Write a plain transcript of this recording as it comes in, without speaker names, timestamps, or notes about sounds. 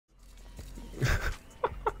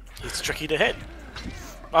it's tricky to hit.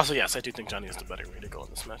 Also, yes, I do think Johnny is the better way to go in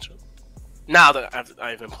this matchup. Now that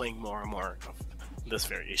I've been playing more and more of this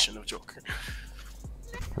variation of Joker.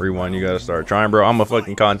 Rewind, you gotta start trying, bro. I'm a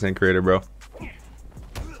fucking content creator, bro.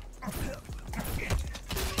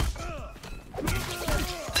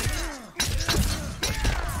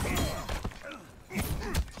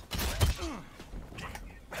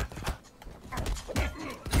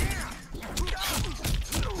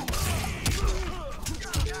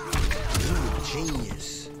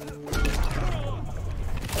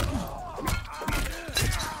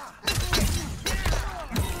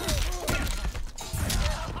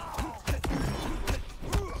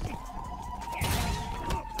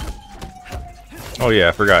 Oh yeah,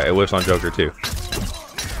 I forgot. It whiffs on Joker too.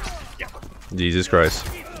 Yeah. Jesus Christ.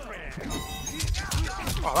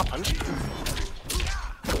 Oh, that punch.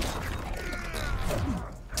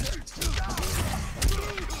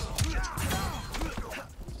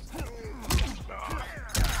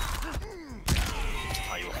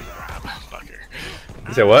 Oh, you went for the grab, fucker.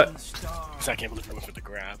 You said what? I can't believe you went for the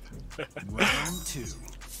grab. Round 2,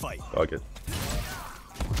 fight. Fuck it.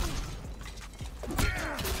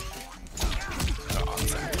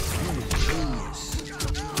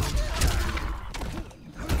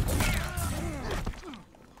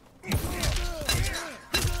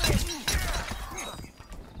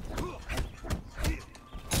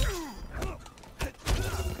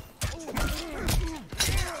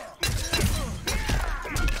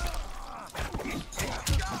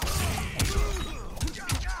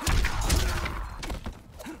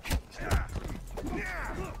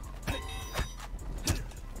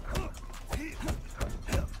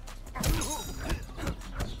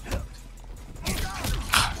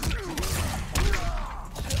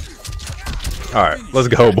 Alright, let's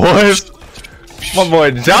go, boys. My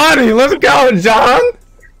boy Johnny, let's go, John.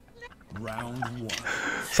 Round 1.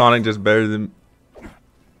 Sonic just better,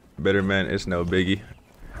 man. It's no biggie.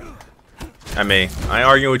 I mean, I ain't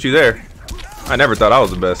arguing with you there. I never thought I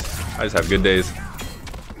was the best. I just have good days.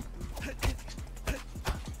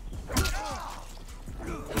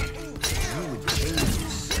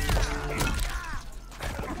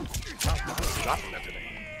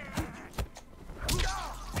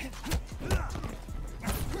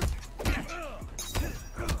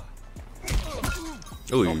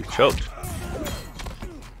 Ooh, you choked.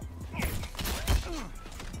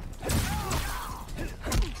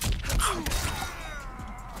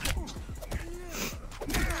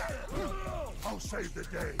 I'll save the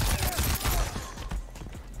day.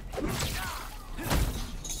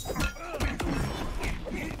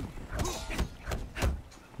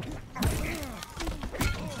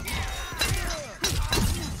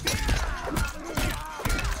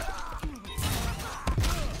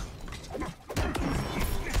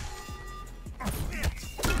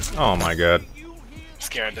 Oh my god.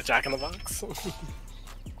 Scared the Jack in the Box.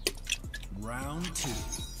 Round 2,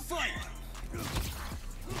 fight.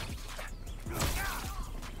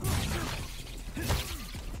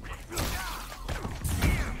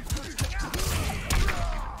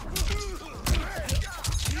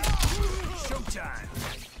 Showtime.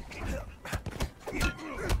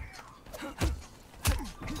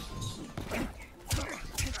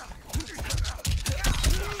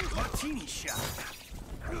 Martini shot.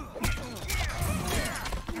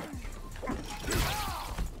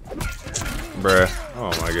 Bruh.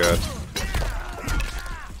 Oh my god.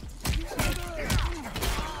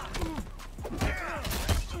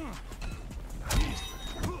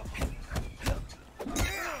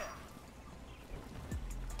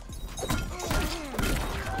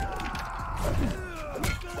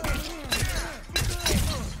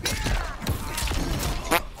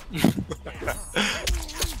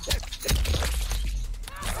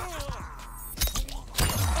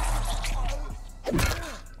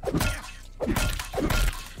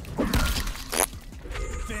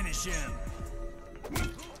 Finish him.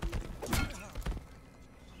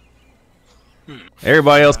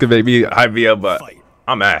 Everybody else could make me hype me up, but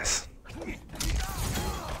I'm ass.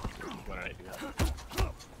 Why did I do that?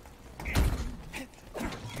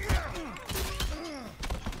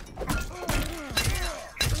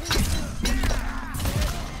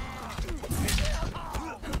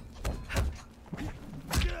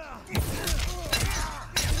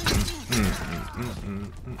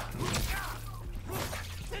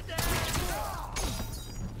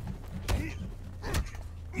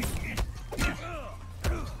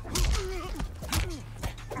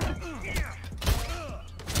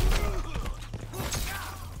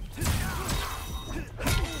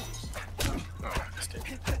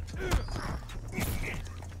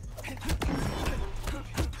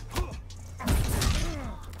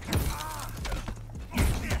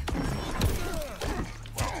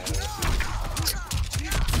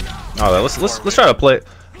 Oh, let's try to play.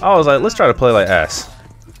 I was like, let's try to play like ass.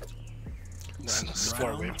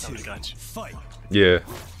 Square wave, nobody got you. Fight. Yeah.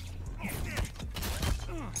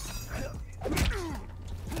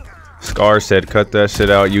 Scar said, "Cut that shit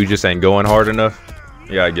out. You just ain't going hard enough."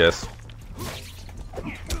 Yeah, I guess.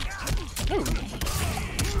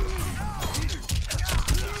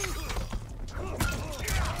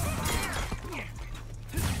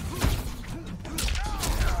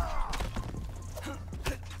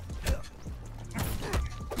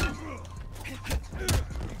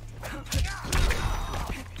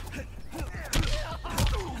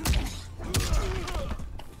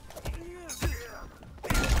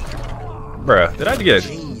 Bruh, did I get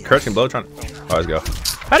a crushing blow trying to... Oh, let's go.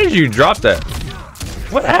 How did you drop that?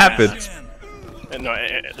 What happened? No,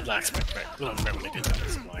 it lacks right. We don't remember when they did that.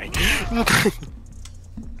 That's why.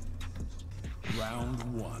 Round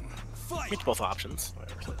one. Fight. Meet both options.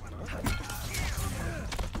 Whatever, so why not?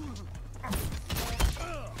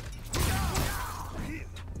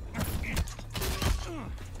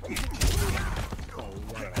 Oh,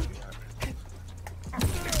 why did I do that?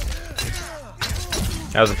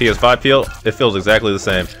 How's the PS5 feel? It feels exactly the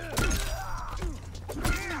same.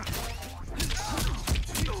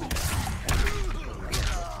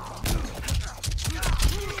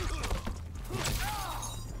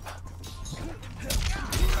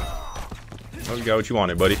 Oh, you got what you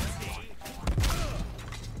wanted, buddy.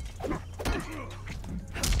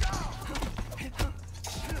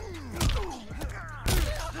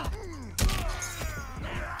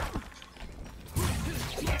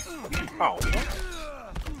 Oh, what?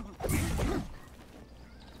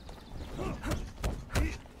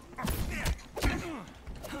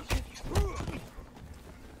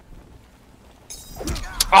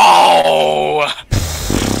 Oh!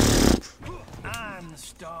 I'm the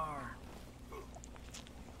star.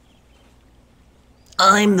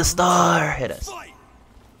 I'm the star. Hit us. Fight.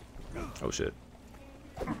 Oh shit.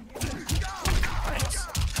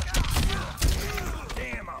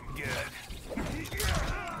 Damn, I'm good.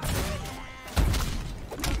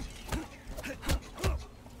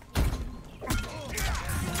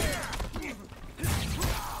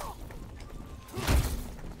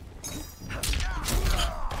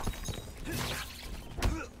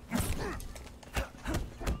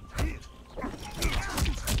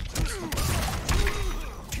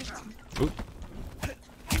 Oop.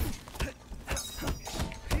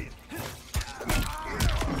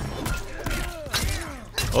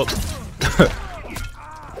 Oh.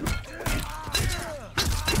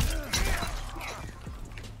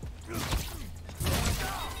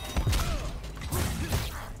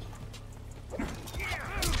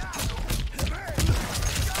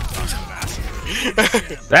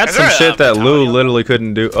 That's some shit that Lou literally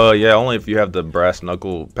couldn't do. Yeah, only if you have the brass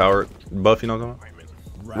knuckle power buff, you know what I'm talking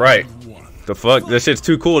about? Right. The fuck? This shit's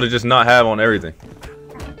too cool to just not have on everything.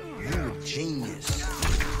 You're a genius.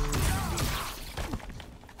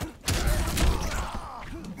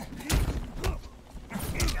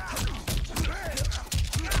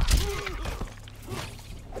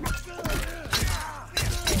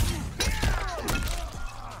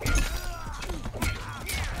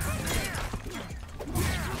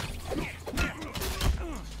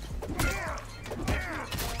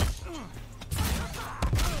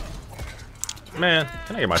 Man,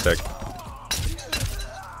 can I get my tech?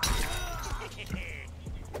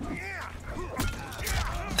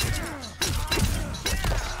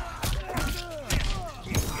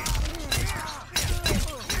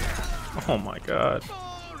 Oh my god.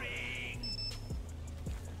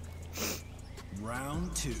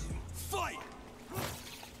 Round two. Fight.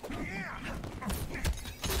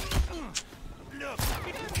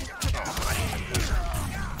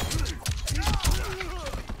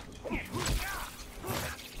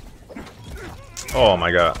 Oh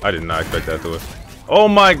my god. I did not expect that to it. Oh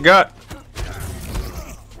my god.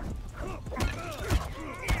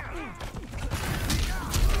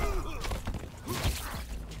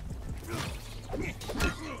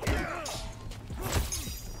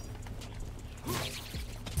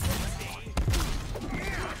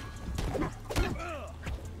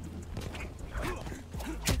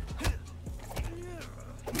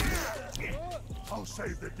 I'll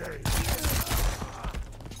save the day.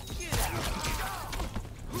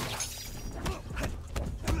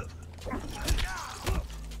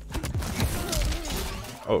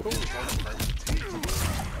 Oh.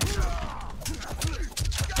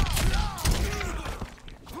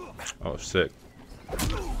 Oh, sick.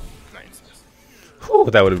 Nice. Whew,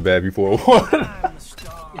 that would have been bad before. What? I'm the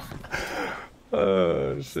star.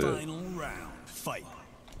 Oh, shit. Final round. Fight.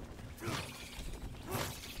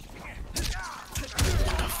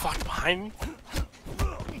 What the fuck behind behind me?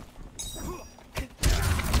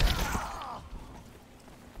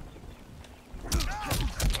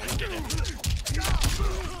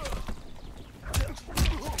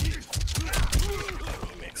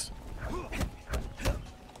 Mix.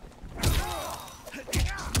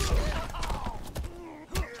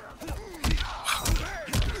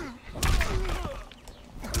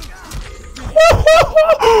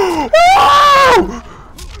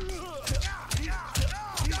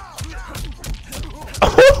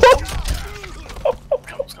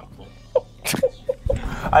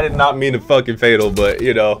 I did not mean to fucking fatal, but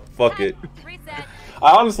you know, fuck it.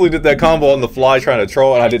 I honestly did that combo on the fly trying to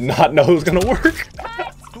troll, and I did not know it was gonna work.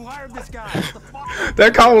 Who hired this guy?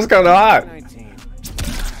 That combo was kind of hot.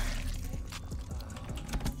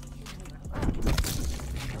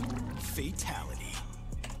 Fatality.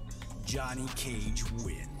 Johnny Cage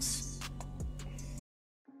wins.